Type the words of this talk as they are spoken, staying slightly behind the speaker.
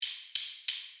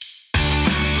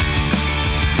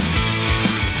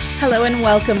Hello and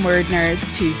welcome, word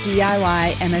nerds, to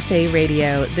DIY MFA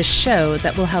Radio, the show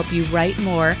that will help you write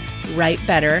more, write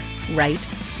better, write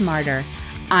smarter.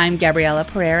 I'm Gabriela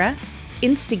Pereira,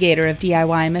 instigator of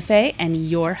DIY MFA and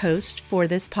your host for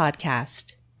this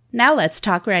podcast. Now let's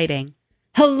talk writing.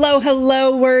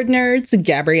 Hello, word nerds.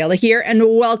 Gabriela here,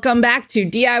 and welcome back to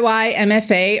DIY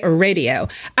MFA Radio.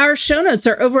 Our show notes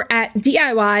are over at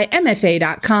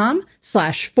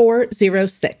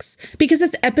DIYMFA.com/406 because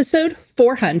it's episode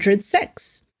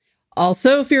 406.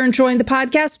 Also, if you're enjoying the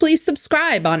podcast, please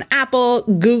subscribe on Apple,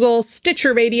 Google,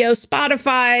 Stitcher Radio,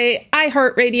 Spotify,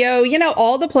 iHeartRadio,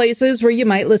 all the places where you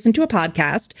might listen to a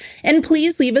podcast. And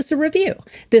please leave us a review.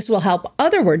 This will help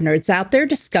other word nerds out there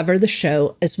discover the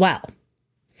show as well.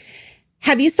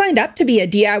 Have you signed up to be a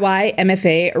DIY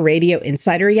MFA Radio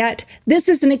Insider yet? This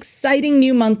is an exciting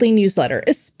new monthly newsletter,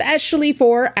 especially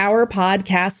for our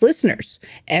podcast listeners.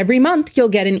 Every month, you'll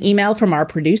get an email from our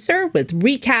producer with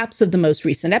recaps of the most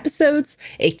recent episodes,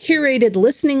 a curated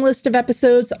listening list of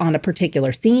episodes on a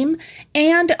particular theme,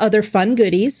 and other fun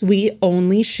goodies we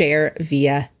only share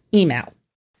via email.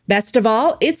 Best of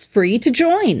all, it's free to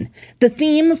join. The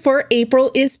theme for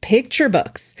April is picture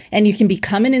books, and you can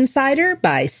become an insider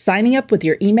by signing up with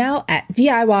your email at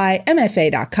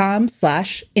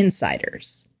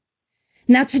DIYMFA.com/insiders.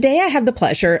 Now, today I have the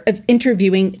pleasure of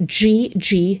interviewing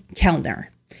G.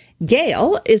 Kellner.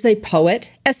 Gail is a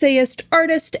poet, essayist,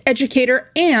 artist,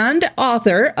 educator, and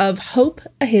author of Hope,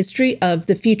 A History of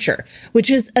the Future,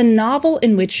 which is a novel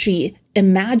in which she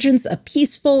imagines a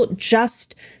peaceful,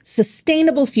 just,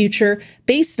 sustainable future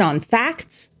based on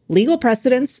facts, legal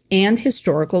precedents, and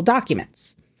historical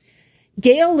documents.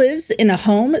 Gail lives in a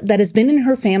home that has been in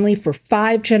her family for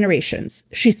 5 generations.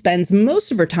 She spends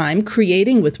most of her time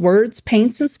creating with words,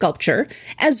 paints, and sculpture,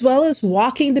 as well as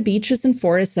walking the beaches and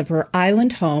forests of her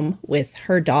island home with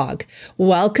her dog.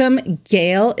 Welcome,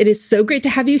 Gail. It is so great to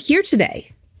have you here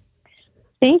today.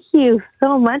 Thank you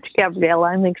so much, Gabriella.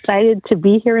 I'm excited to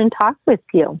be here and talk with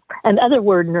you and other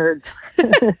word nerds.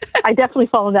 I definitely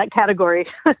fall in that category.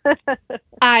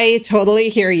 I totally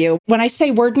hear you. When I say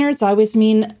word nerds, I always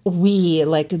mean we,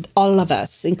 like all of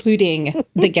us, including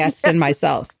the guest and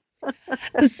myself.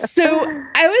 So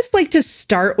I always like to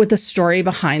start with the story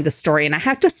behind the story. And I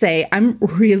have to say, I'm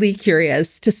really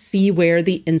curious to see where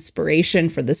the inspiration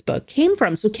for this book came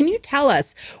from. So can you tell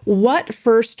us what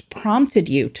first prompted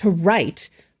you to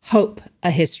write Hope, A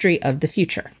History of the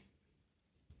Future?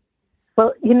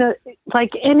 Well,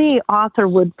 like any author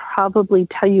would probably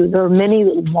tell you, there are many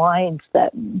lines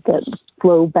that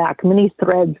flow back, many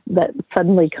threads that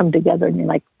suddenly come together and you're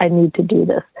like, I need to do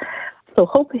this. So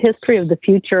Hope, A History of the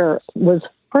Future was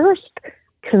first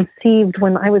conceived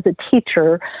when I was a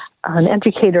teacher, an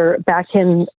educator back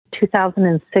in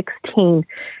 2016.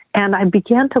 And I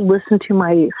began to listen to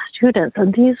my students.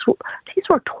 And these were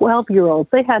 12-year-olds.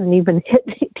 They hadn't even hit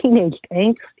teenage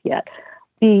angst yet.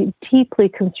 Be deeply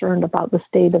concerned about the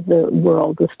state of the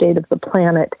world, the state of the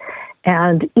planet,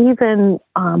 and even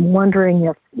wondering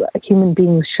if human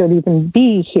beings should even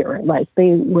be here. Like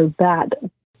they were that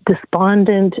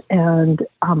despondent and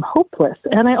hopeless.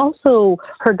 And I also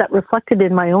heard that reflected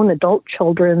in my own adult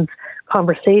children's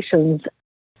conversations.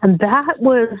 And that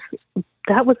was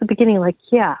the beginning. Like,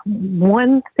 yeah,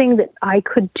 one thing that I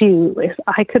could do is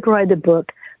I could write a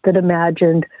book that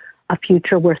imagined a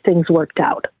future where things worked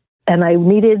out. And I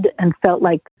needed and felt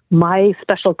like my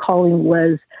special calling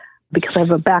was, because I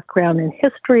have a background in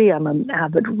history, I'm an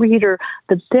avid reader,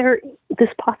 that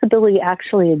this possibility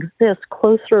actually exists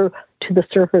closer to the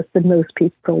surface than most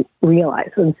people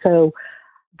realize. And so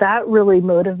that really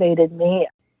motivated me.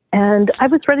 And I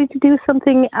was ready to do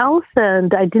something else,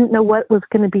 and I didn't know what was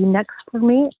going to be next for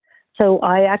me. So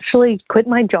I actually quit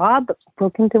my job,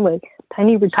 broke into a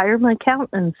tiny retirement account,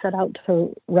 and set out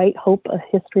to write Hope, A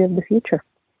History of the Future.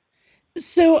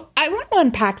 So I want to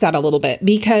unpack that a little bit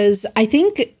because I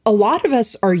think a lot of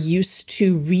us are used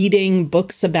to reading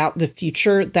books about the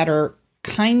future that are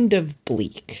kind of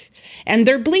bleak. And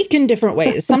they're bleak in different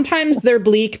ways. Sometimes they're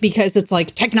bleak because it's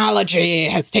like technology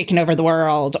has taken over the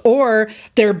world, or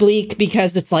they're bleak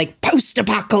because it's like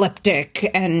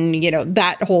post-apocalyptic and,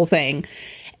 that whole thing.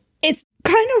 It's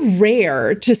kind of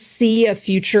rare to see a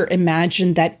future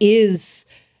imagined that is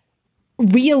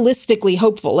realistically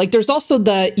hopeful. Like there's also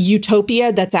the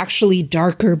utopia that's actually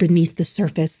darker beneath the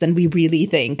surface than we really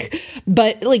think.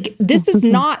 But like, this is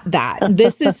not that.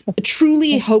 This is a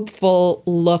truly hopeful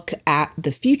look at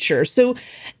the future. So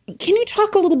can you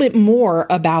talk a little bit more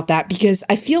about that? Because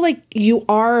I feel like you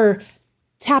are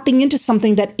tapping into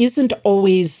something that isn't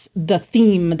always the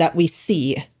theme that we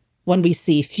see when we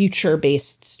see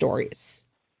future-based stories.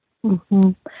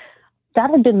 Mm-hmm. that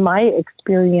had been my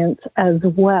experience as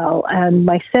well. And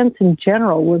my sense in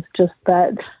general was just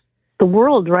that the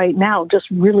world right now just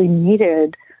really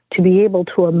needed to be able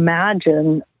to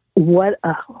imagine what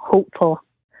a hopeful,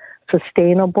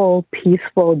 sustainable,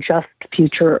 peaceful, just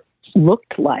future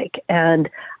looked like. And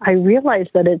I realized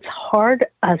that it's hard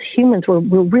as humans, we're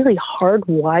really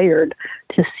hardwired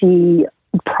to see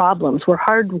problems. We're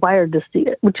hardwired to see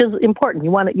it, which is important.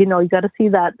 You want to, you got to see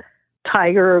that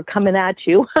tiger coming at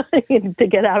you to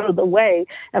get out of the way,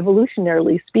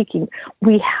 evolutionarily speaking.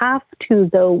 We have to,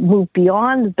 though, move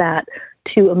beyond that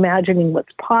to imagining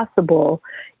what's possible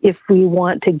if we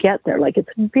want to get there. Like, it's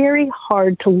very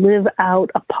hard to live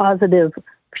out a positive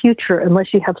future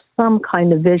unless you have some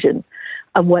kind of vision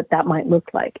of what that might look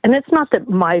like. And it's not that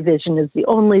my vision is the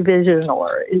only vision,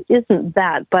 or it isn't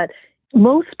that, but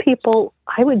most people,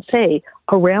 I would say,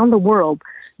 around the world,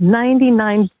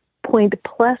 99 point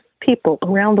plus people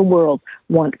around the world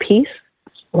want peace,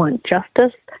 want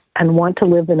justice, and want to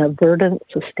live in a verdant,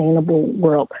 sustainable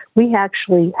world. We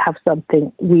actually have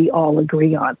something we all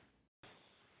agree on.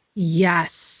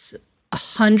 Yes,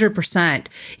 100%.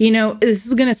 This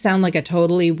is going to sound like a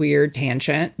totally weird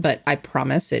tangent, but I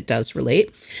promise it does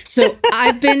relate. So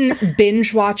I've been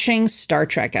binge watching Star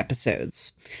Trek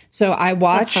episodes. So I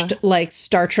watched like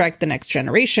Star Trek: The Next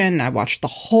Generation. I watched the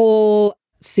whole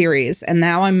series, and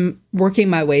now I'm working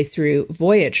my way through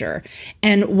Voyager.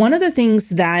 And one of the things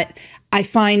that I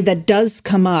find that does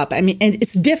come up, and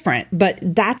it's different, but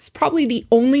that's probably the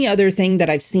only other thing that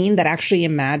I've seen that actually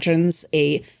imagines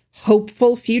a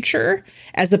hopeful future,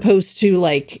 as opposed to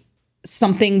like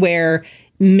something where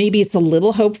maybe it's a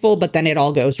little hopeful, but then it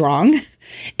all goes wrong.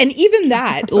 And even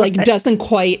that like doesn't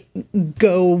quite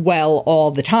go well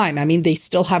all the time. They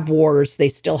still have wars. They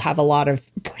still have a lot of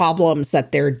problems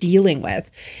that they're dealing with.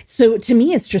 So to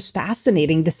me, it's just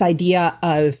fascinating, this idea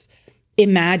of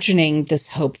imagining this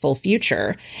hopeful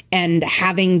future and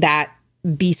having that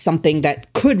be something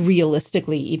that could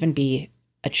realistically even be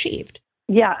achieved.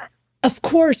 Yeah. Of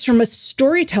course, from a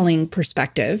storytelling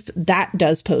perspective, that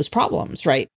does pose problems,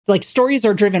 right? Like, stories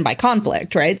are driven by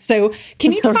conflict, right? So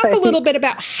can you talk a little bit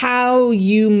about how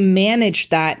you manage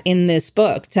that in this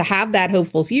book to have that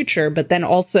hopeful future, but then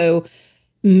also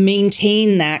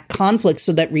maintain that conflict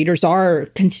so that readers are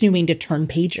continuing to turn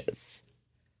pages?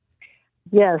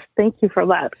 Yes, thank you for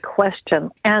that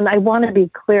question. And I want to be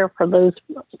clear for those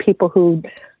people who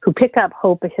pick up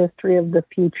Hope, A History of the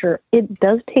Future. It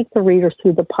does take the readers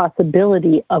through the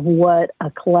possibility of what a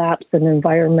collapse, an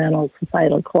environmental,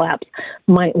 societal collapse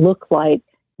might look like,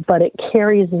 but it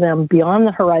carries them beyond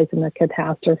the horizon of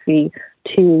catastrophe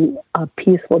to a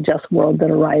peaceful, just world that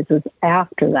arises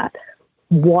after that,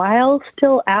 while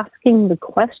still asking the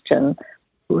question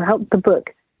throughout the book,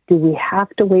 do we have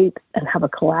to wait and have a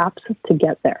collapse to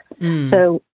get there?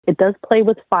 So it does play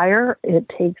with fire. It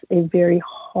takes a very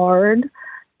hard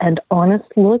and honest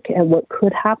look at what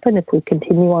could happen if we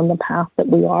continue on the path that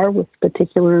we are,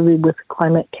 particularly with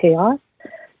climate chaos.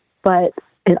 But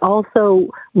it also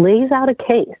lays out a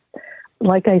case,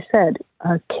 like I said,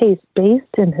 a case based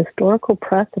in historical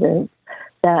precedents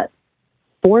that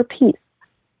for peace,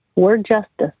 for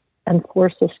justice, and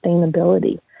for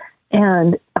sustainability.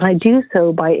 And I do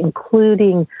so by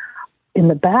including in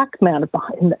the back matter,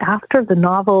 after the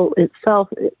novel itself,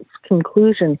 its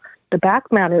conclusion, the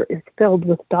back matter is filled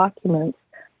with documents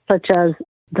such as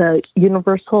the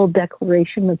Universal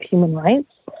Declaration of Human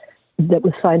Rights that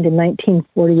was signed in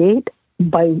 1948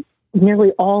 by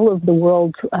nearly all of the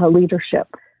world's leadership.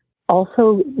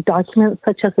 Also, documents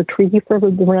such as the Treaty for the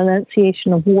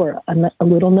Renunciation of War, a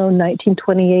little-known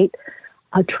 1928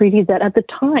 a treaty that at the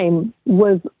time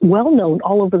was well-known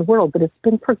all over the world, but it's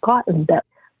been forgotten that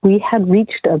we had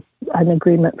reached an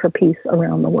agreement for peace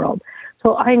around the world.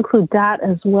 So I include that,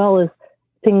 as well as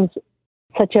things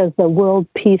such as the World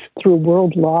Peace Through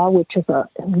World Law, which is a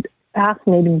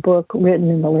fascinating book written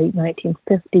in the late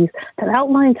 1950s that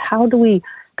outlines how do we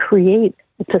create,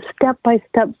 it's a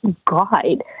step-by-step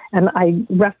guide, and I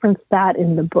reference that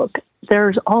in the book.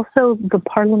 There's also the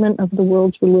Parliament of the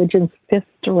World's Religions' Fifth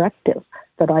Directive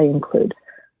that I include,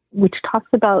 which talks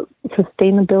about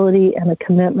sustainability and a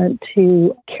commitment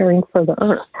to caring for the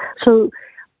earth. So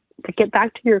to get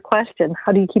back to your question,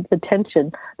 how do you keep the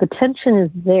tension? The tension is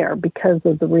there because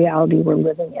of the reality we're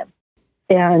living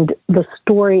in. And the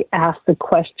story asks the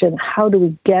question, how do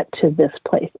we get to this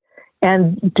place?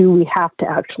 And do we have to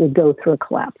actually go through a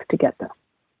collapse to get there?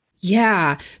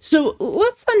 Yeah. So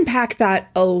let's unpack that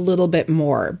a little bit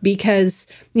more because,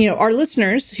 our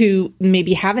listeners who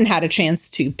maybe haven't had a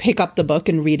chance to pick up the book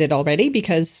and read it already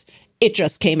because it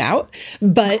just came out,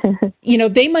 but,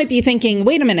 they might be thinking,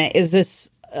 wait a minute, is this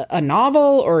a novel,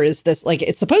 or is this like,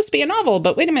 it's supposed to be a novel,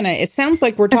 but wait a minute, it sounds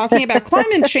like we're talking about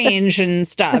climate change and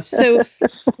stuff. So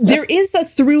there is a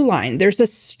through line, there's a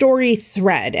story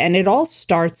thread, and it all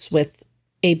starts with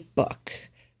a book.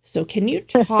 So can you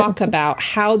talk about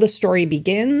how the story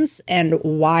begins and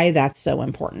why that's so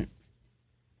important?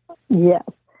 Yes.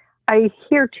 I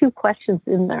hear two questions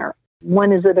in there.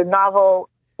 One, is it a novel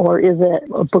or is it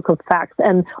a book of facts?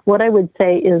 And what I would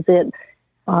say is it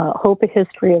Hope, a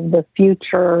History of the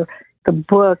Future. The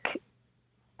book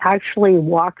actually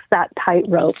walks that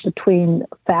tightrope between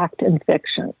fact and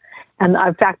fiction. And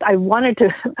in fact, I wanted to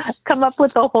come up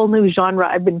with a whole new genre.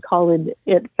 I've been calling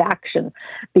it faction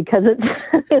because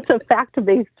it's a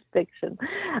fact-based fiction.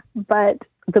 But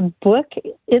the book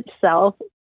itself,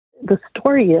 the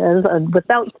story is, and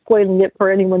without spoiling it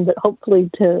for anyone, but hopefully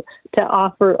to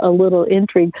offer a little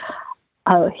intrigue,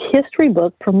 a history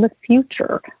book from the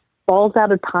future falls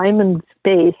out of time and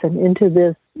space and into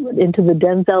the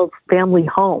Denzel family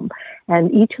home.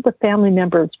 And each of the family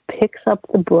members picks up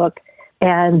the book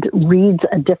and reads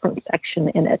a different section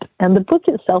in it. And the book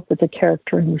itself is a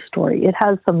character in the story. It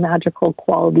has some magical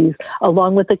qualities,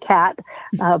 along with the cat,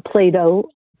 Plato,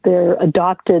 their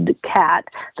adopted cat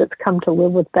that's come to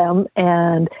live with them.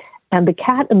 And the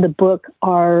cat and the book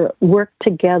work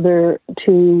together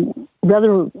to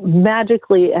rather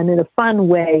magically and in a fun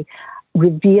way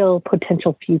reveal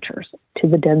potential futures to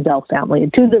the Denzel family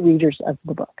and to the readers of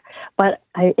the book. But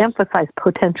I emphasize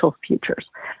potential futures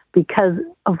because,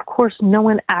 of course, no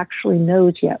one actually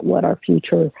knows yet what our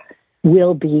future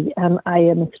will be. And I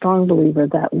am a strong believer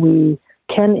that we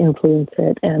can influence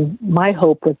it. And my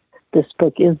hope with this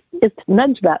book is it's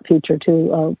nudge that future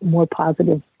to a more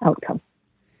positive outcome.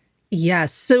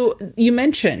 Yes. So you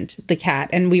mentioned the cat,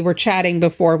 and we were chatting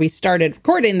before we started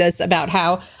recording this about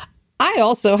how I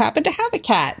also happen to have a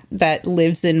cat that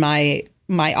lives in my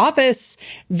office,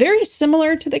 very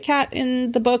similar to the cat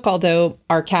in the book, although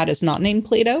our cat is not named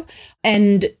Plato.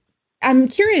 And I'm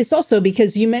curious also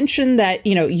because you mentioned that,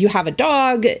 you have a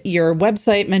dog, your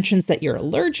website mentions that you're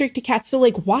allergic to cats. So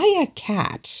like, why a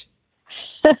cat?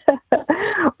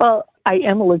 Well, I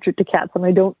am allergic to cats and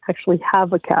I don't actually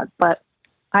have a cat, but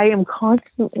I am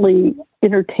constantly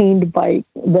entertained by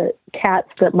the cats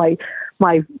that my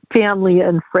family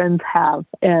and friends have.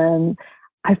 And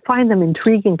I find them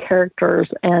intriguing characters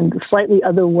and slightly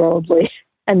otherworldly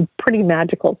and pretty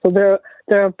magical. So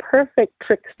they're a perfect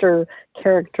trickster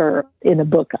character in a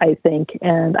book, I think.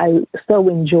 And I so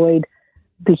enjoyed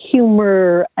the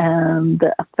humor and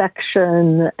the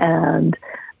affection and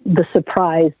the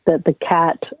surprise that the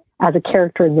cat as a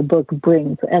character in the book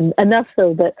brings. And enough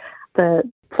so that the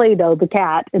Plato, the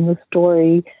cat in the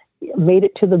story, made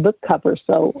it to the book cover.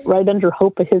 So right under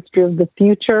Hope, a History of the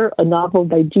Future, a novel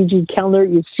by Kellner,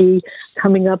 you see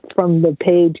coming up from the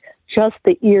page just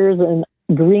the ears and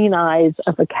green eyes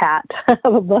of a cat as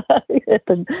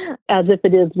if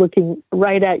it is looking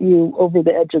right at you over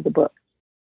the edge of the book.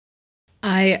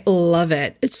 I love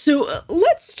it. So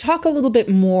let's talk a little bit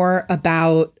more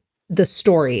about the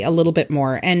story a little bit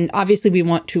more. And obviously we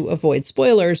want to avoid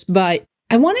spoilers, but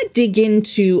I want to dig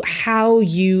into how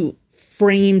you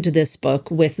framed this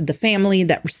book with the family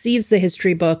that receives the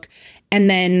history book, and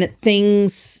then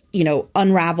things,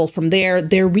 unravel from there.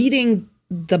 They're reading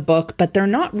the book, but they're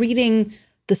not reading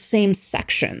the same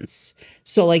sections.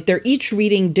 So like they're each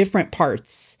reading different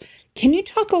parts. Can you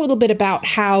talk a little bit about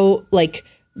how like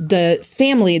the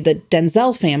family, the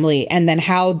Denzel family, and then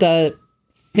how the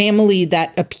family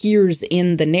that appears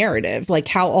in the narrative, like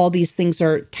how all these things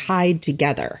are tied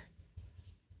together?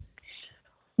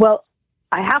 Well,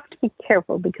 I have to be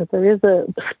careful because there is a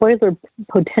spoiler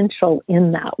potential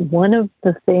in that. One of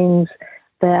the things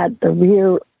that the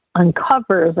reader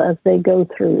uncovers as they go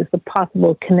through is the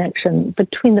possible connection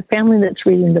between the family that's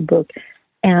reading the book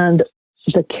and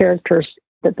the characters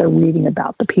that they're reading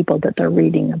about, the people that they're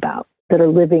reading about that are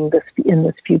living in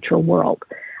this future world.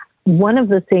 One of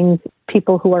the things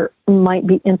people who might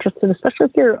be interested, especially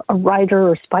if you're a writer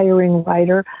or aspiring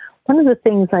writer, one of the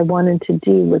things I wanted to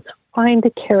do was find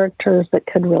characters that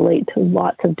could relate to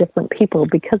lots of different people,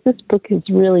 because this book is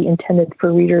really intended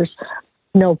for readers,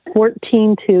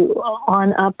 14 to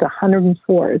on up to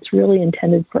 104. It's really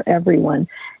intended for everyone.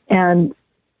 And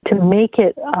to make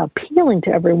it appealing to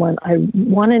everyone, I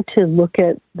wanted to look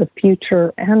at the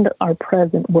future and our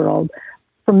present world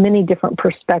from many different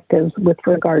perspectives with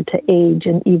regard to age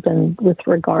and even with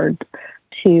regard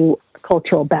to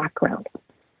cultural background.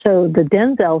 So the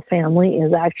Denzel family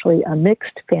is actually a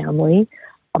mixed family,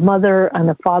 a mother and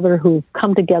a father who've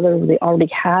come together. They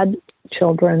already had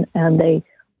children, and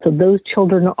so those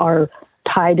children are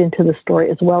tied into the story,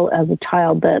 as well as a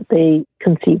child that they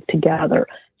conceived together.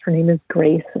 Her name is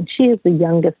Grace, and she is the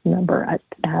youngest member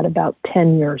at about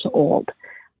 10 years old,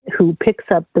 who picks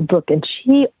up the book, and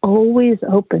she always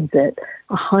opens it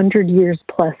 100 years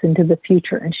plus into the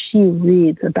future, and she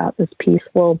reads about this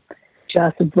peaceful,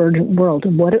 just, verdant world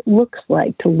and what it looks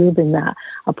like to live in that,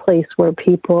 a place where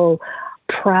people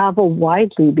travel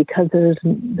widely because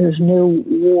there's no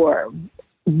war.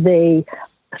 They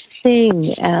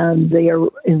sing and they are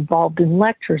involved in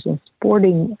lectures and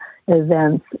sporting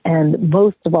events, and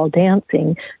most of all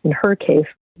dancing. In her case,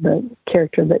 the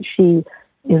character that she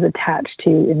is attached to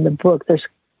in the book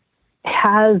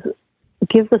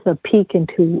gives us a peek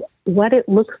into what it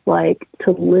looks like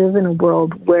to live in a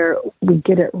world where we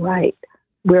get it right,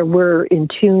 where we're in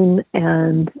tune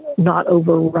and not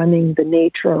overrunning the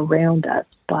nature around us,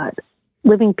 but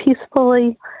living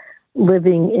peacefully,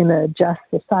 living in a just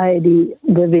society,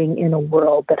 living in a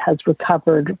world that has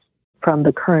recovered from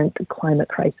the current climate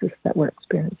crisis that we're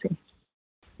experiencing.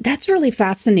 That's really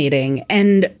fascinating.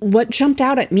 And what jumped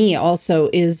out at me also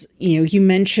is, you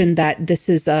mentioned that this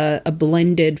is a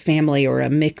blended family or a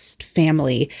mixed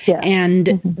family,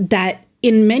 and that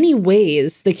in many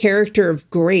ways, the character of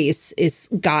Grace is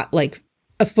got like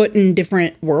a foot in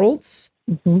different worlds.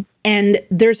 Mm-hmm. And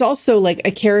there's also like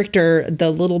a character, the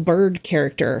little bird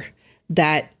character,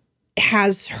 that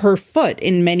has her foot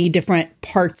in many different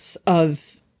parts of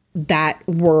that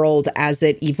world as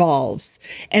it evolves.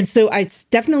 And so I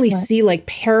definitely see like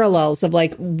parallels of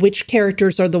like which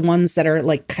characters are the ones that are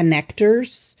like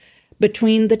connectors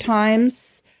between the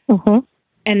times. Mm-hmm.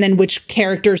 And then which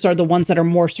characters are the ones that are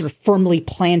more sort of firmly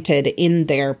planted in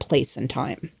their place and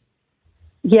time.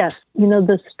 Yes.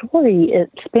 The story,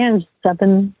 it spans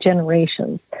 7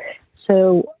 generations.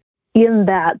 So in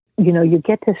that, you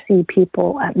get to see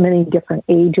people at many different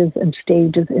ages and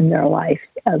stages in their life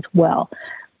as well.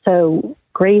 So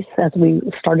Grace, as we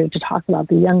started to talk about,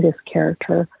 the youngest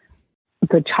character,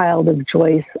 the child of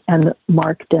Joyce and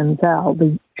Mark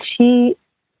Denzel, she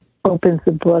opens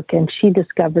the book and she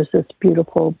discovers this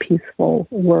beautiful, peaceful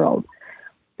world.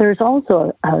 There's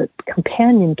also a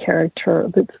companion character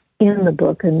that's in the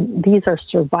book, and these are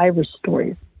survivor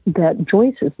stories that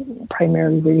Joyce is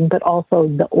primarily reading, but also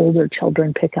the older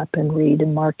children pick up and read,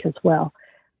 and Mark as well.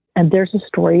 And there's a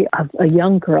story of a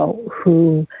young girl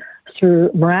who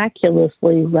rather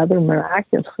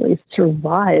miraculously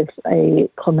survives a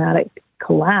climatic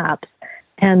collapse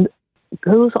and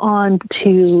goes on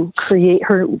to create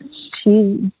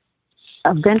she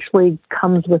eventually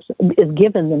is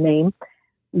given the name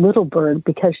Little Bird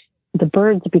because the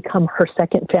birds become her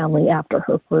second family after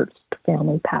her first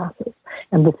family passes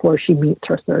and before she meets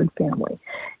her third family.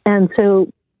 And so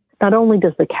not only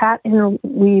does the cat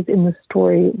interweave in the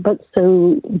story, but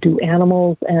so do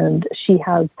animals, and she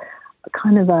has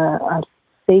kind of a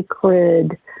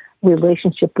sacred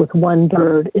relationship with one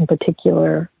bird in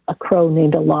particular, a crow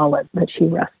named Alala that she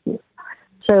rescues.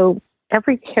 So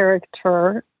every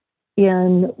character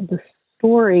in the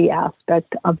story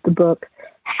aspect of the book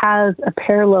has a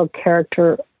parallel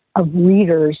character of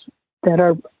readers that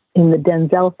are in the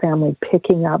Denzel family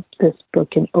picking up this book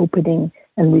and opening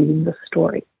and reading the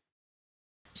story.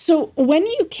 So when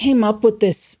you came up with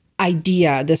this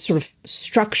idea, this sort of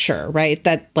structure, right,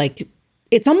 that like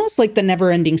it's almost like the never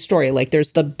ending story. Like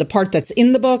there's the part that's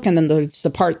in the book and then there's the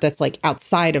part that's like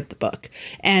outside of the book.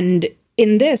 And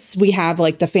in this, we have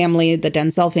like the family, the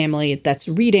Denzel family that's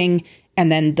reading, and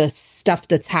then the stuff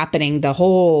that's happening, the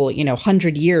whole,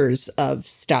 100 years of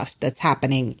stuff that's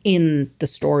happening in the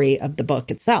story of the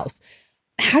book itself.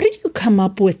 How did you come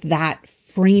up with that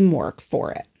framework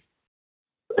for it?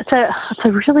 It's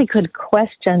a really good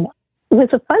question. It was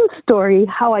a fun story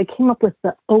how I came up with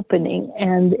the opening,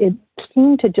 and it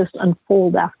seemed to just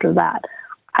unfold after that.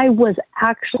 I was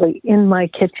actually in my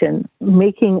kitchen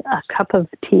making a cup of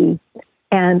tea,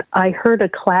 and I heard a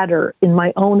clatter in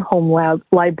my own home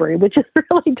library, which is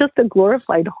really just a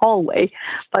glorified hallway.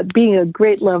 But being a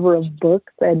great lover of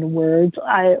books and words,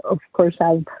 I, of course,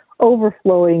 have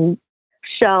overflowing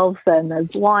shelves and has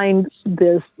lined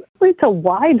this. It's a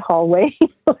wide hallway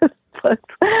with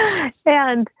books.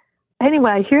 And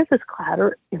anyway, I hear this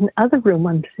clatter in the other room.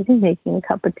 I'm sitting making a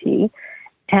cup of tea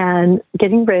and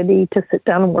getting ready to sit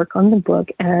down and work on the book.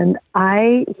 And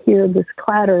I hear this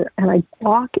clatter, and I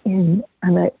walk in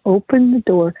and I open the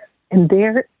door, and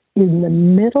there in the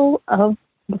middle of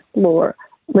the floor,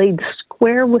 laid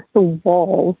square with the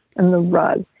walls and the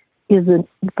rug, is a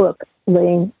book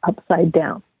laying upside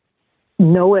down.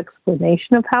 No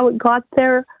explanation of how it got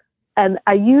there. And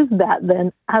I use that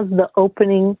then as the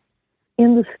opening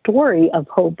in the story of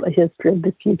Hope, A History of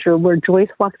the Future, where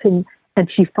Joyce walks in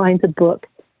and she finds a book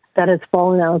that has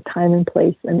fallen out of time and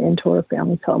place and into her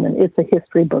family's home. And it's a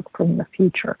history book from the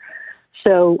future.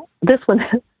 So this one,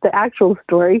 the actual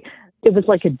story, it was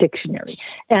like a dictionary.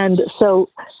 And so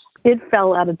it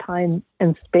fell out of time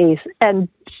and space and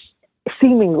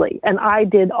seemingly. And I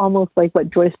did almost like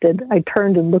what Joyce did. I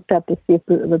turned and looked up to see if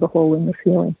there was a hole in the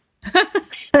ceiling.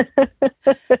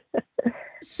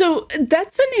 So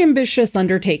that's an ambitious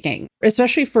undertaking,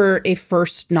 especially for a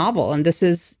first novel. And this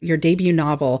is your debut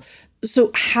novel. So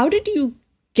how did you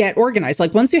get organized?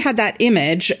 Like once you had that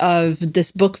image of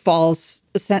this book falls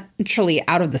essentially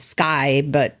out of the sky,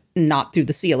 but not through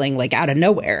the ceiling, like out of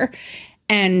nowhere.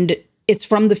 And it's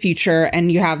from the future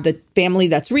and you have the family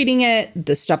that's reading it,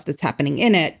 the stuff that's happening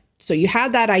in it. So you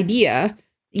had that idea.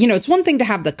 You know, it's one thing to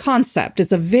have the concept.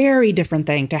 It's a very different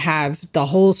thing to have the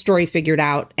whole story figured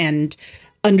out and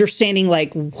understanding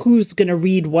like who's going to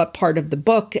read what part of the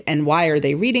book and why are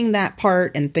they reading that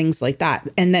part and things like that.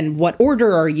 And then what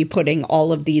order are you putting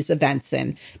all of these events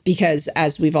in? Because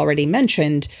as we've already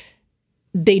mentioned,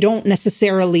 they don't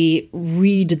necessarily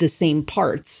read the same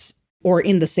parts or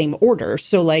in the same order.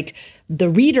 So like the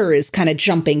reader is kind of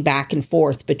jumping back and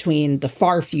forth between the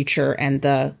far future and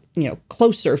the, you know,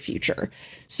 closer future.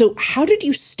 So how did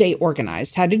you stay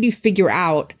organized? How did you figure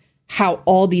out how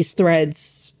all these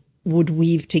threads would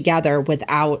weave together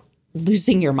without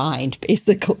losing your mind,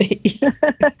 basically?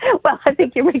 Well, I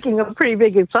think you're making a pretty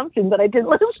big assumption that I didn't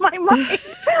lose my mind.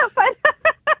 But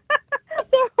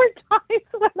there were times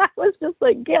when I was just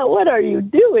like, Gail, what are you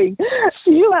doing?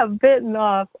 You have bitten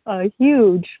off a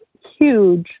huge,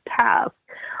 huge task.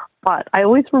 But I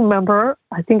always remember,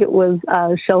 I think it was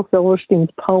Shel Silverstein's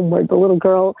poem where the little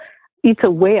girl eats a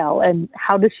whale, and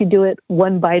how does she do it?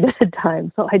 One bite at a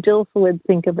time. So I just would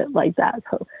think of it like that.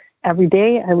 So every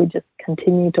day I would just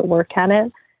continue to work at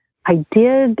it. I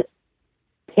did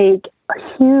take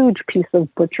a huge piece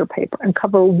of butcher paper and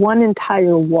cover one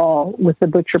entire wall with the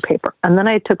butcher paper. And then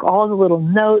I took all the little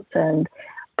notes and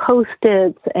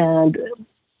Post-its and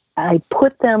I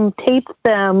put them, taped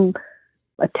them,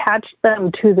 attached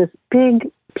them to this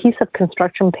big piece of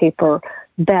construction paper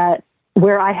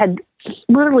where I had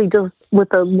literally just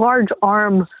with a large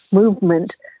arm movement,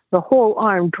 the whole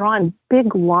arm drawn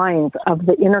big lines of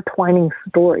the intertwining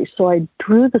story. So I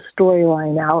drew the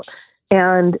storyline out.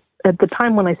 And at the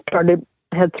time when I started,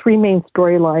 I had three main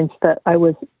storylines that I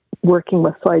was working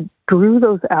with. So I drew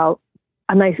those out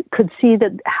and I could see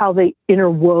that how they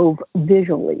interwove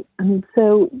visually. And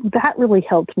so that really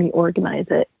helped me organize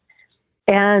it.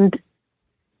 And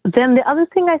then the other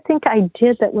thing I think I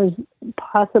did that was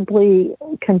possibly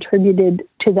contributed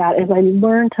to that is I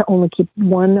learned to only keep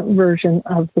one version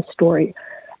of the story.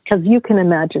 Because you can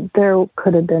imagine there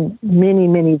could have been many,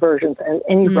 many versions, and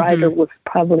any writer would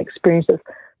probably experience this.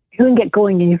 You can get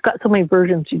going and you've got so many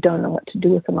versions, you don't know what to do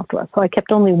with them afterwards. So I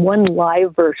kept only one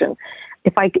live version.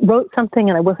 If I wrote something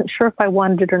and I wasn't sure if I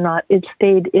wanted it or not, it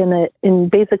stayed in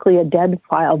basically a dead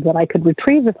file that I could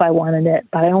retrieve if I wanted it,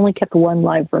 but I only kept one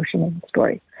live version of the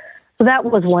story. So that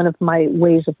was one of my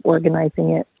ways of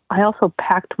organizing it. I also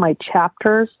packed my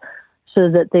chapters so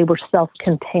that they were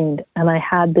self-contained, and I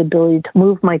had the ability to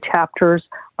move my chapters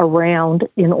around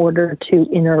in order to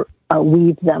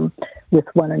interweave them with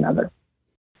one another.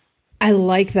 I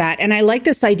like that. And I like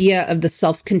this idea of the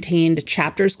self-contained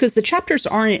chapters because the chapters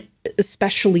aren't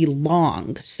especially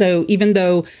long. So even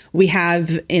though we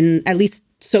have, in at least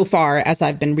so far as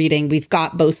I've been reading, we've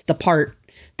got both the part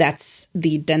that's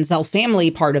the Denzel family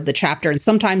part of the chapter, and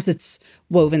sometimes it's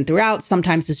woven throughout,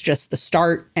 sometimes it's just the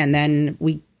start, and then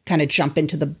we kind of jump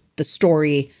into the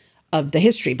story of the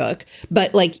history book.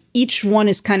 But like each one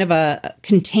is kind of a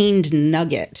contained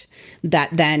nugget that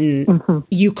then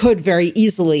you could very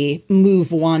easily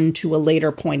move one to a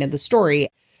later point of the story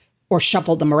or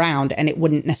shuffle them around, and it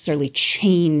wouldn't necessarily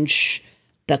change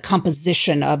the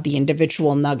composition of the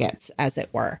individual nuggets, as it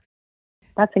were.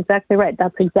 That's exactly right.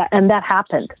 And that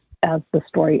happened as the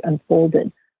story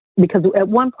unfolded. Because at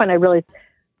one point I realized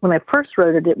when I first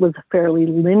wrote it, it was a fairly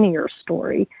linear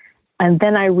story. And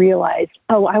then I realized,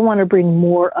 I want to bring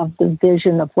more of the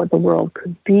vision of what the world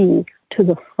could be to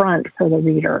the front for the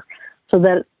reader so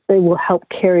that they will help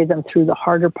carry them through the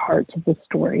harder parts of the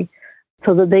story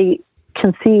so that they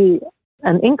can see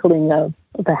an inkling of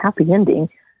the happy ending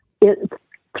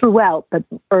throughout, but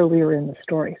earlier in the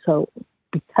story. So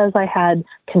because I had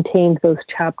contained those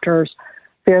chapters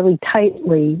fairly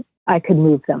tightly, I could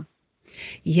move them.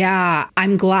 Yeah,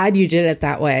 I'm glad you did it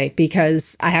that way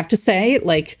because I have to say,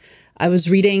 like, I was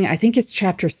reading, I think it's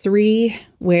chapter 3,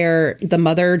 where the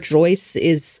mother, Joyce,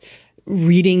 is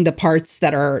reading the parts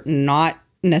that are not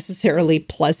necessarily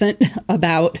pleasant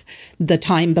about the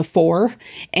time before.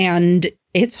 And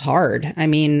It's hard. I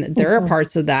mean, there are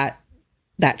parts of that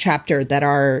chapter that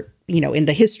are, in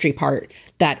the history part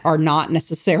that are not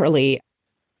necessarily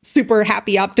super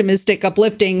happy, optimistic,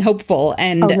 uplifting, hopeful.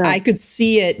 And I could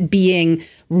see it being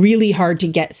really hard to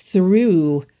get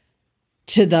through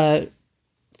to the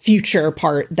future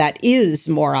part that is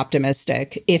more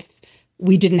optimistic if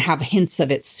we didn't have hints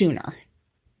of it sooner.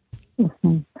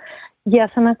 Mm-hmm. Yes,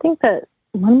 and I think that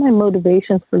one of my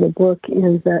motivations for the book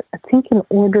is that I think in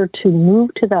order to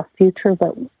move to that future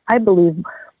that I believe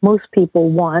most people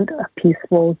want, a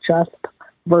peaceful, just,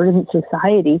 verdant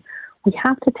society, we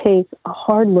have to take a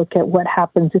hard look at what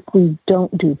happens if we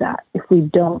don't do that, if we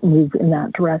don't move in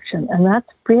that direction. And that's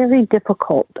very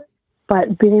difficult,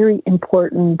 but very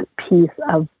important piece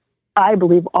of, I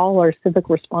believe, all our civic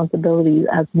responsibilities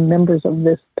as members of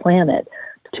this planet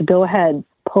to go ahead,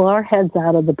 pull our heads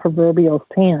out of the proverbial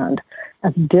sand,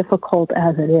 as difficult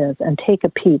as it is, and take a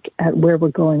peek at where we're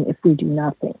going if we do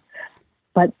nothing.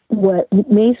 But what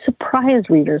may surprise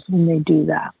readers when they do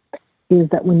that is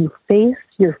that when you face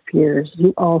your fears,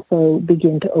 you also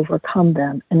begin to overcome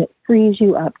them, and it frees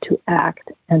you up to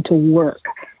act and to work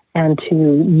and to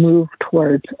move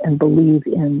towards and believe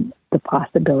in the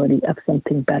possibility of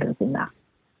something better than that.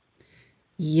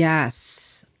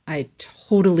 Yes, I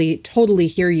totally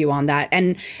hear you on that.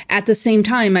 And at the same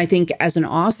time, I think as an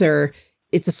author,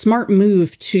 it's a smart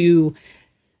move to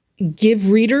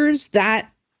give readers that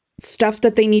stuff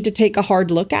that they need to take a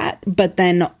hard look at, but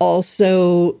then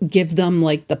also give them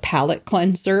like the palate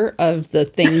cleanser of the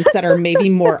things that are maybe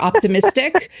more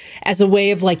optimistic as a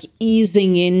way of like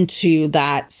easing into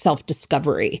that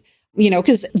self-discovery.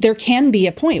 Because there can be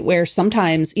a point where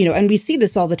sometimes, and we see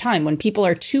this all the time when people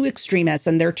are too extremist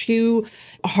and they're too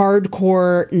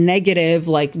hardcore negative,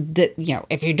 like that,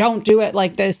 if you don't do it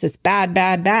like this, it's bad,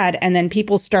 bad, bad. And then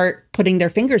people start putting their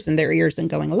fingers in their ears and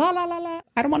going, la, la, la, la,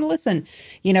 I don't want to listen.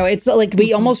 It's like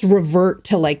we almost revert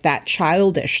to like that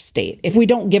childish state. If we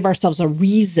don't give ourselves a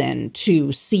reason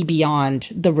to see beyond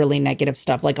the really negative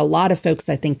stuff, like a lot of folks,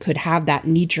 I think, could have that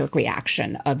knee-jerk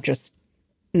reaction of just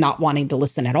not wanting to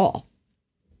listen at all.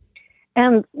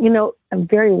 And, I'm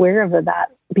very aware of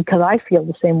that because I feel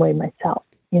the same way myself.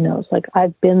 It's like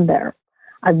I've been there.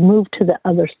 I've moved to the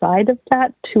other side of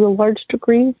that to a large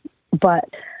degree, but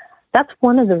that's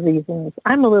one of the reasons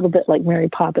I'm a little bit like Mary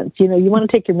Poppins. You want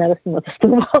to take your medicine with a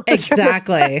spoon.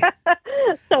 Exactly.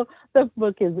 So the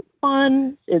book is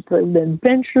fun. It's an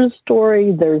adventure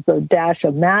story. There's a dash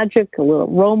of magic, a little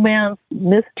romance,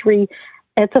 mystery.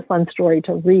 It's a fun story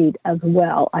to read as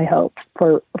well, I hope,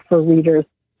 for readers.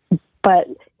 But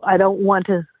I don't want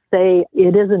to say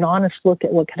it is an honest look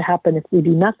at what could happen if we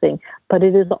do nothing, but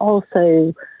it is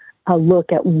also a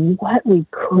look at what we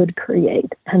could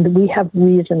create. And we have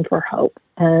reason for hope,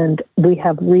 and we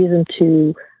have reason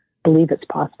to believe it's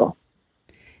possible.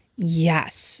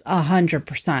 Yes,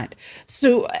 100%.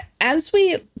 So as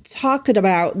we talked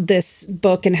about this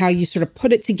book and how you sort of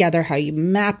put it together, how you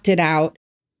mapped it out,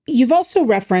 you've also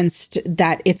referenced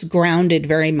that it's grounded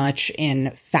very much in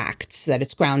facts, that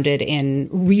it's grounded in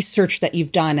research that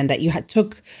you've done, and that you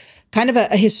took kind of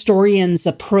a historian's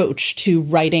approach to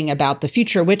writing about the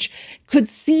future, which could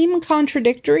seem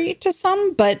contradictory to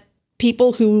some, but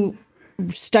people who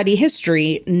study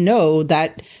history know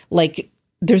that, like,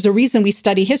 there's a reason we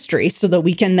study history so that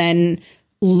we can then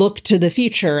look to the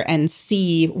future and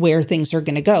see where things are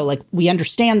going to go. Like, we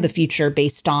understand the future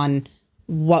based on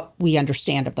what we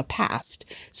understand of the past.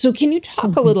 So can you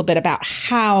talk a little bit about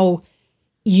how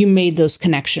you made those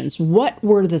connections? What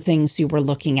were the things you were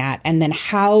looking at? And then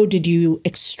how did you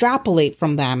extrapolate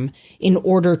from them in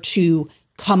order to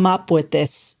come up with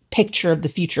this picture of the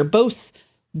future, both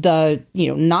the,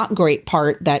 not great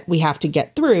part that we have to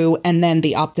get through, and then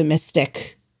the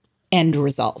optimistic end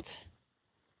result?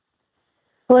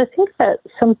 Well, I think that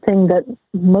something that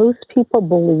most people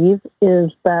believe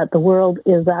is that the world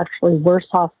is actually worse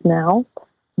off now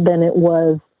than it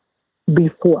was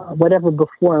before, whatever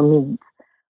before means.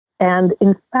 And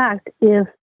in fact, if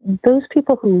those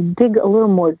people who dig a little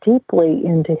more deeply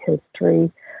into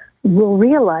history will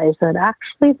realize that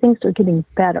actually things are getting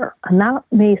better. And that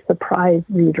may surprise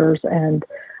readers. And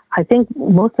I think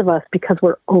most of us, because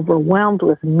we're overwhelmed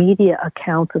with media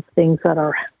accounts of things that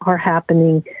are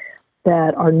happening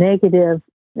that are negative,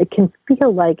 it can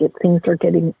feel like things are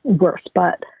getting worse.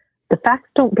 But the facts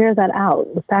don't bear that out.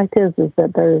 The fact is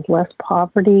that there is less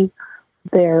poverty,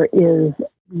 there is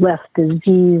less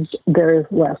disease, there is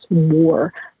less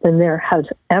war than there has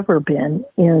ever been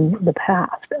in the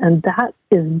past. And that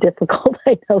is difficult,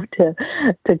 I know,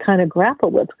 to kind of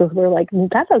grapple with, because we're like,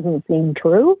 that doesn't seem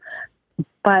true.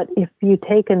 But if you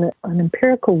take an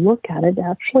empirical look at it, it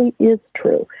actually is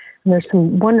true. And there's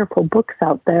some wonderful books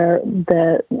out there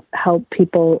that help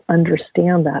people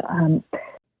understand that.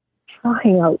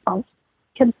 I'll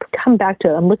come back to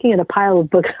it. I'm looking at a pile of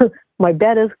books. My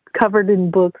bed is covered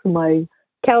in books. My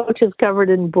couch is covered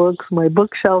in books. My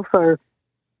bookshelves are,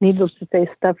 needless to say,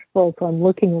 stuffed full. So I'm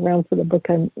looking around for the book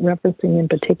I'm referencing in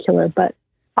particular. But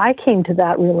I came to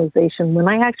that realization when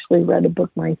I actually read a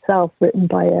book myself written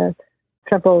by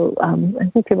several, I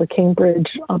think they were Cambridge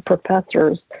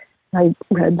professors. I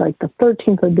read like the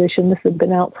 13th edition. This had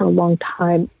been out for a long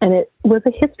time. And it was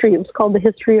a history. It was called The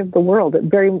History of the World. It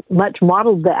very much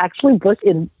modeled the actual book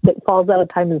that falls out of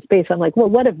time and space. I'm like, well,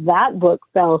 what if that book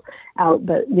fell out?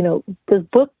 But, this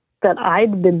book that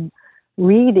I'd been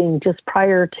reading just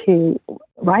prior to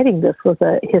writing this was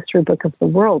a history book of the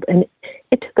world. And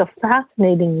it took a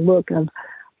fascinating look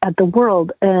at the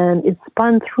world, and it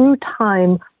spun through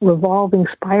time, revolving,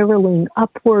 spiraling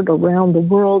upward around the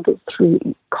world through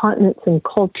continents and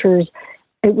cultures.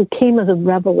 It came as a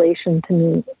revelation to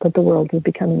me that the world was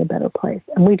becoming a better place,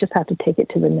 and we just have to take it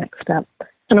to the next step.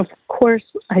 And of course,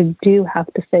 I do have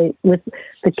to say, with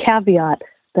the caveat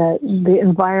that the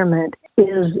environment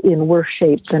is in worse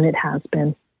shape than it has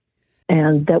been,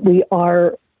 and that we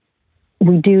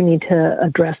do need to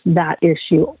address that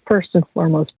issue first and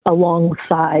foremost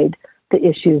alongside the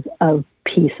issues of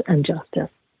peace and justice.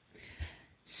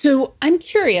 So I'm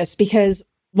curious, because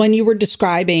when you were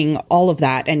describing all of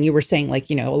that and you were saying,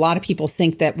 a lot of people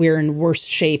think that we're in worse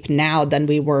shape now than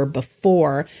we were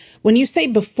before. When you say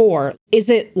before, is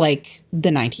it like the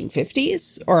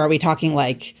 1950s, or are we talking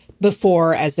like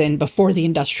before as in before the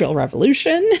Industrial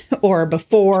Revolution or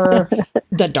before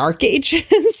the Dark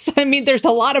Ages? I mean, there's a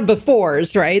lot of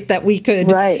befores, right, that we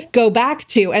could go back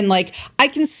to. And I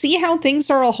can see how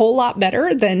things are a whole lot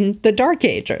better than the Dark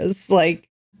Ages.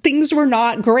 Things were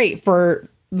not great for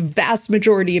the vast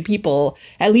majority of people,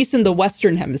 at least in the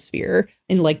Western Hemisphere,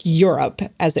 in Europe,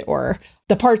 as it were.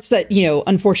 The parts that,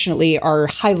 unfortunately are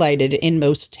highlighted in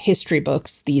most history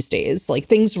books these days,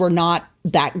 things were not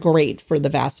that great for the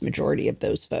vast majority of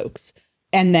those folks.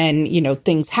 And then,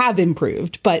 things have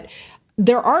improved. But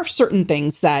there are certain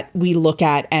things that we look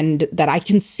at and that I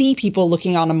can see people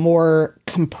looking on a more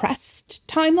compressed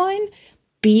timeline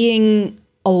being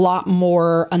a lot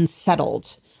more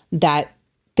unsettled, that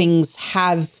things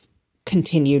have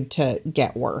continued to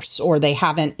get worse or they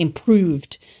haven't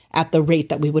improved at the rate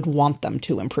that we would want them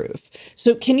to improve.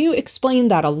 So can you explain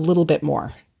that a little bit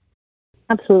more?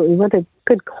 Absolutely. What a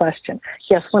good question.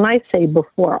 Yes, when I say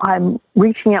before, I'm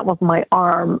reaching out with my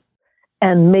arm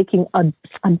and making a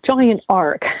giant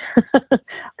arc,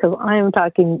 because I am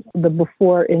talking the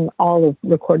before in all of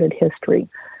recorded history.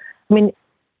 I mean,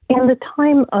 in the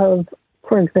time of,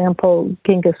 for example,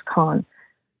 Genghis Khan,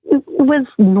 it was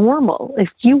normal. If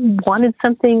you wanted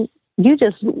something, you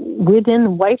just went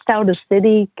in, wiped out a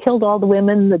city, killed all the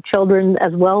women, the children,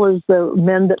 as well as the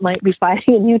men that might be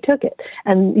fighting, and you took it.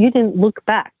 And you didn't look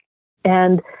back.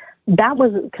 And that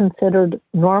was considered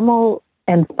normal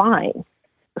and fine.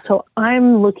 So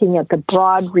I'm looking at the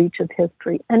broad reach of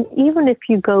history. And even if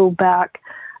you go back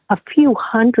a few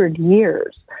hundred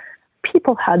years,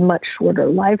 people had much shorter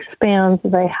lifespans.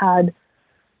 They had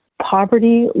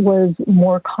poverty was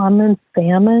more common,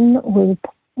 famine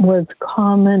was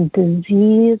common,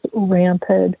 disease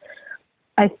rampant.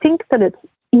 I think that it's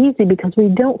easy because we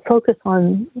don't focus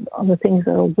on the things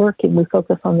that are working. We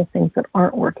focus on the things that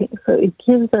aren't working. So it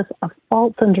gives us a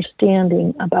false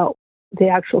understanding about the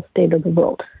actual state of the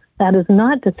world. That is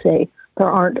not to say there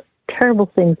aren't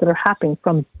terrible things that are happening,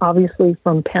 obviously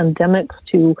from pandemics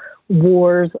to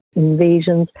wars,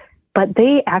 invasions, but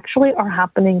they actually are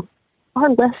happening far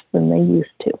less than they used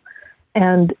to.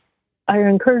 And I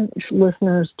encourage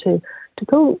listeners to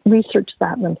go research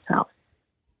that themselves.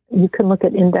 You can look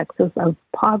at indexes of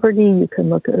poverty. You can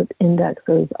look at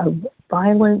indexes of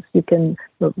violence. You can,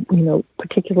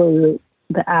 particularly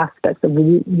the aspects of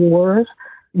wars.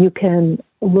 You can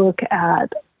look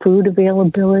at food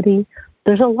availability.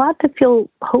 There's a lot to feel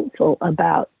hopeful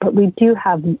about, but we do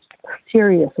have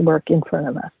serious work in front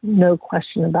of us. No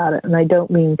question about it. And I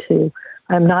don't mean to,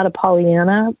 I'm not a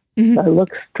Pollyanna. Mm-hmm. I look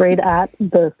straight at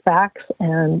the facts,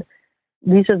 and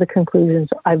these are the conclusions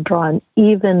I've drawn,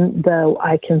 even though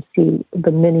I can see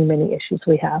the many, many issues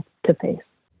we have to face.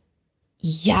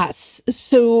 Yes.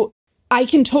 So I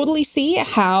can totally see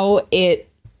how it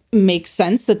makes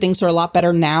sense that things are a lot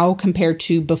better now compared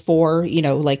to before,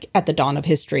 at the dawn of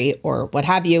history or what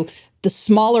have you. The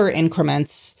smaller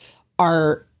increments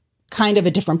are kind of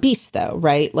a different beast, though,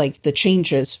 right? Like the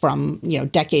changes from,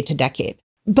 decade to decade.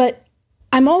 But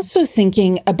I'm also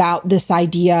thinking about this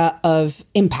idea of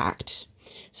impact.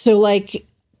 So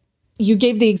you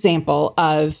gave the example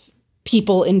of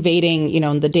people invading,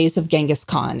 in the days of Genghis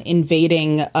Khan,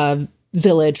 invading a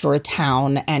village or a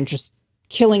town and just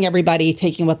killing everybody,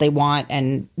 taking what they want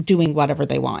and doing whatever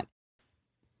they want.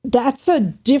 That's a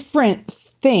different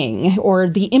thing, or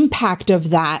the impact of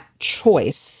that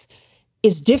choice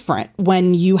is different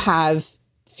when you have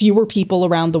fewer people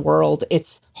around the world.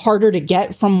 It's harder to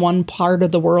get from one part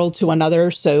of the world to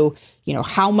another. So,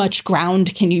 how much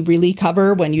ground can you really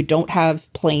cover when you don't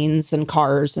have planes and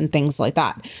cars and things like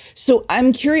that? So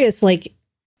I'm curious,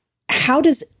 how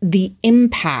does the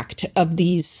impact of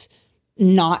these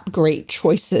not great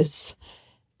choices,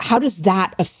 how does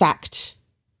that affect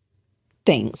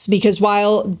things? Because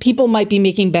while people might be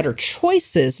making better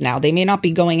choices now, they may not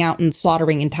be going out and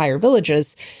slaughtering entire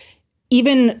villages.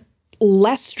 Even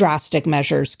less drastic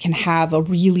measures can have a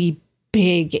really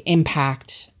big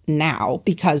impact now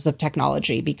because of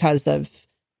technology, because of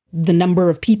the number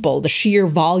of people, the sheer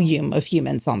volume of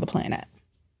humans on the planet.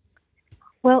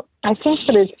 Well, I think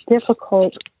that it's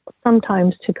difficult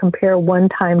sometimes to compare one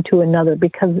time to another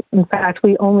because, in fact,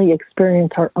 we only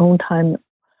experience our own time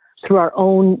through our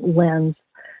own lens.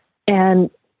 And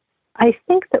I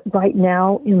think that right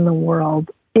now in the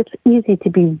world, it's easy to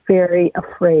be very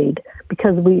afraid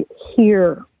because we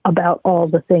hear about all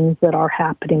the things that are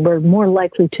happening. We're more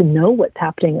likely to know what's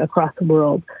happening across the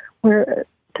world. Where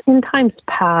in times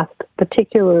past,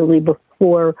 particularly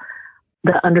before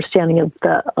the understanding of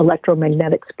the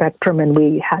electromagnetic spectrum and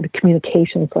we had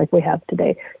communications like we have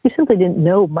today, you simply didn't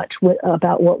know much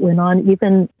about what went on,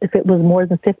 even if it was more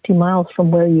than 50 miles from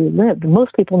where you lived.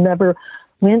 Most people never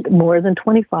went more than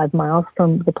 25 miles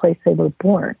from the place they were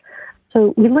born.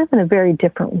 So we live in a very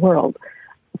different world.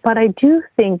 But I do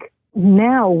think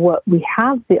now what we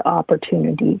have the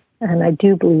opportunity, and I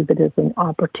do believe it is an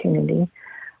opportunity,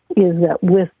 is that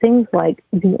with things like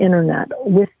the internet,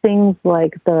 with things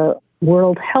like the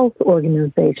World Health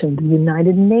Organization, the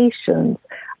United Nations,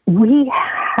 we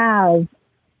have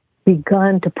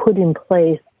begun to put in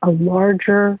place a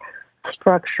larger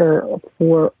structure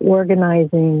for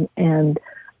organizing and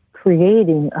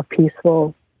creating a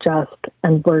peaceful, just,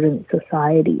 and verdant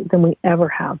society than we ever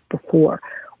have before.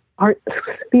 Our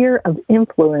sphere of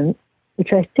influence,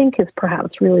 which I think is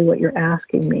perhaps really what you're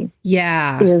asking me,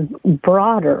 is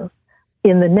broader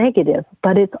in the negative,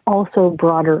 but it's also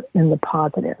broader in the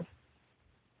positive.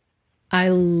 I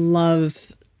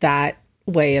love that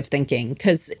way of thinking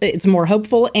because it's more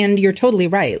hopeful, and you're totally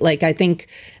right. I think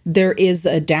there is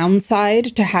a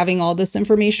downside to having all this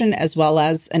information as well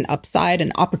as an upside,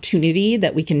 an opportunity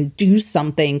that we can do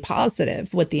something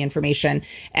positive with the information.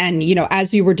 And,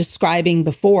 as you were describing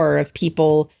before of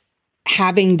people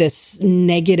having this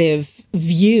negative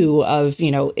view of,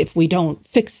 if we don't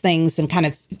fix things and kind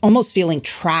of almost feeling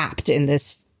trapped in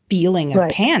this feeling of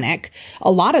panic,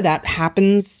 a lot of that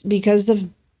happens because of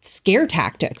scare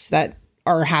tactics that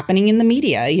are happening in the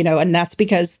media, and that's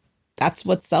because that's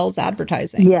what sells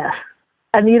advertising. Yeah.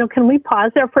 And, can we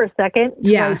pause there for a second?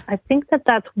 Yeah. I think that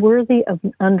that's worthy of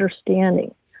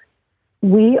understanding.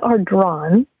 We are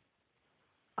drawn,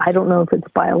 I don't know if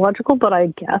it's biological, but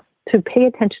I guess, to pay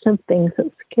attention to things that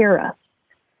scare us.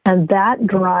 And that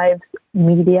drives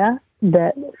media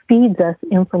that feeds us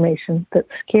information that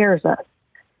scares us.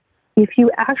 If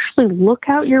you actually look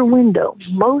out your window,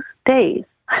 most days,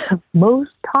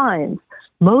 most times,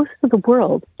 most of the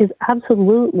world is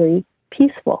absolutely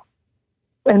peaceful.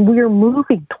 And we are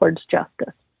moving towards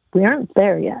justice. We aren't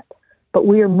there yet, but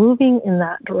we are moving in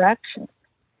that direction.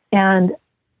 And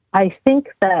I think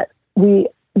that we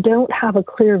don't have a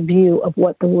clear view of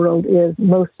what the world is,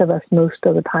 most of us, most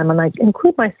of the time. And I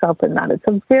include myself in that. It's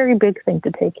a very big thing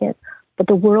to take in. But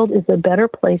the world is a better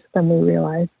place than we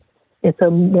realize. It's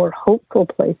a more hopeful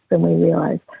place than we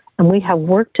realize. And we have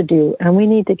work to do, and we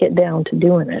need to get down to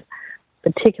doing it,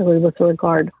 particularly with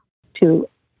regard to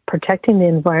protecting the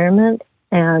environment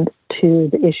and to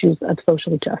the issues of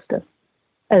social justice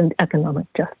and economic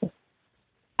justice.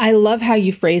 I love how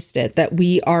you phrased it, that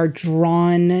we are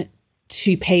drawn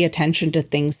to pay attention to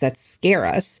things that scare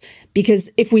us.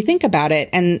 Because if we think about it,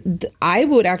 and I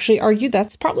would actually argue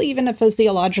that's probably even a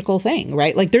physiological thing,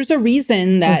 right? There's a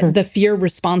reason that the fear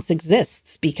response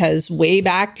exists, because way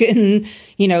back in,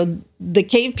 the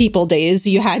cave people days,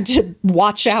 you had to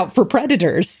watch out for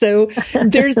predators. So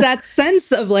there's that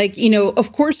sense of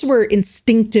of course we're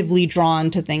instinctively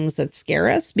drawn to things that scare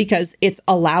us because it's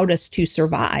allowed us to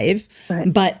survive.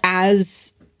 Right. But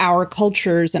as our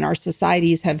cultures and our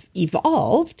societies have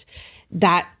evolved,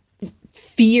 that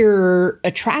fear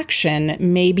attraction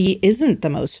maybe isn't the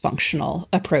most functional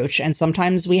approach. And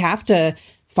sometimes we have to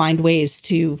find ways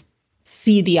to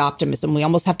see the optimism. We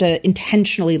almost have to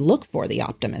intentionally look for the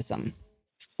optimism.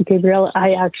 Gabriella,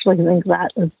 I actually think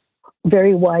that is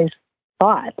very wise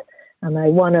thought. And I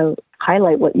want to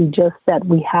highlight what you just said.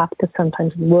 We have to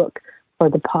sometimes look for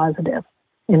the positive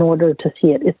in order to see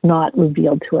it. It's not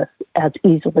revealed to us as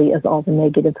easily as all the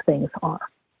negative things are.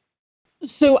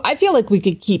 So I feel like we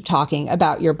could keep talking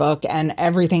about your book and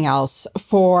everything else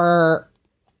for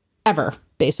ever,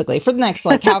 basically, for the next,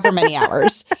 like, however many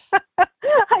hours.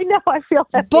 I know, I feel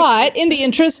that. But in the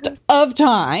interest of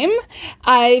time,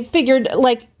 I figured,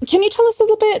 like, can you tell us a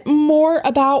little bit more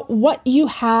about what you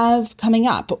have coming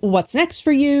up? What's next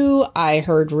for you? I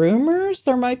heard rumors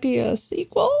there might be a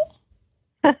sequel.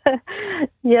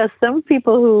 Yes, some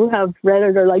people who have read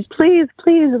it are like, please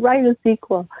write a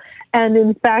sequel. And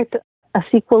in fact, a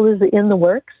sequel is in the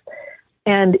works.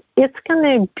 And it's going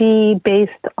to be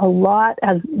based a lot,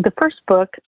 as the first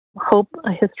book, Hope,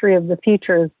 A History of the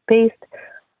Future, is based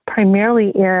primarily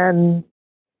in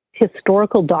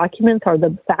historical documents, or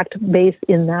the fact base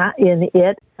in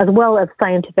it, as well as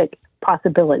scientific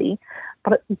possibility.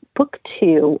 But book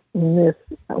 2, in this,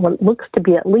 what looks to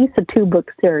be at least a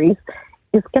 2-book series,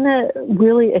 is going to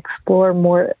really explore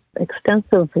more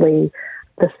extensively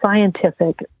the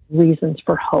scientific reasons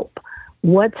for hope.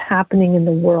 What's happening in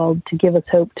the world to give us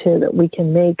hope that we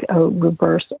can make a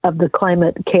reverse of the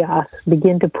climate chaos,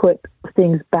 begin to put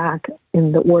things back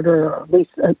in the order, or at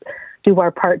least do our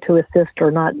part to assist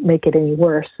or not make it any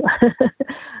worse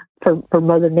for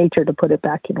Mother Nature to put it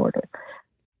back in order.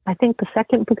 I think the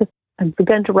second book, I've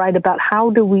begun to write about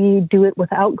how do we do it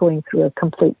without going through a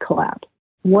complete collapse.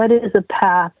 What is a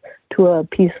path to a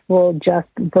peaceful, just,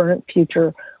 verdant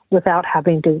future without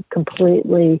having to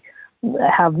completely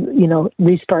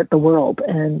restart the world?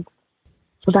 And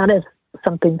so that is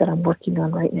something that I'm working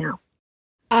on right now.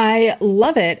 I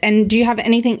love it. And do you have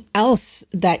anything else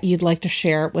that you'd like to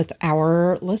share with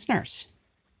our listeners?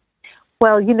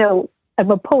 Well,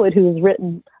 I'm a poet who has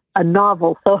written a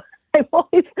novel, so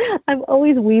I'm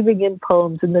always weaving in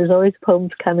poems, and there's always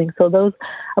poems coming. So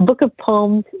a book of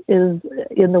poems is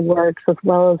in the works, as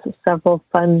well as several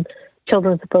fun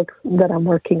children's books that I'm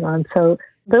working on. So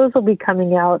those will be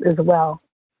coming out as well.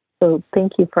 So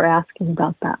thank you for asking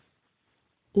about that.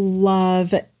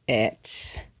 Love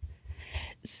it.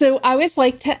 So I always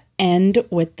like to end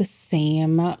with the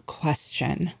same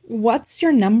question. What's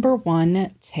your number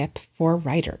one tip for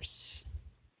writers?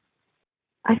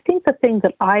 I think the thing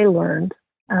that I learned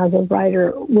as a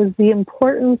writer was the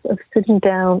importance of sitting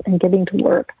down and getting to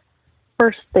work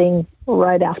first thing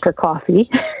right after coffee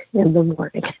in the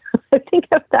morning. I think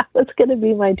that was going to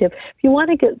be my tip. If you want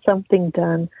to get something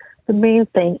done, the main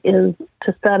thing is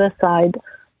to set aside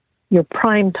your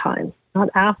prime time, not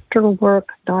after work,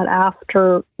 not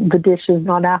after the dishes,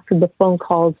 not after the phone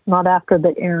calls, not after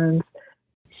the errands.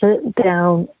 Sit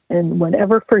down, and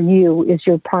whatever for you is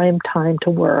your prime time to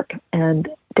work, and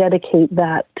dedicate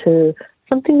that to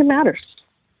something that matters.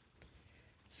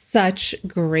 Such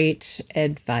great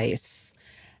advice.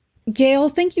 Gail,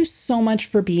 thank you so much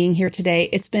for being here today.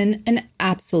 It's been an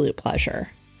absolute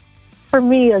pleasure. For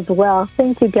me as well.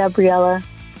 Thank you, Gabriella.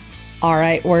 All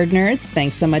right, word nerds,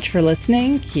 thanks so much for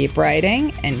listening. Keep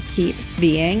writing and keep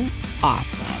being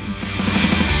awesome.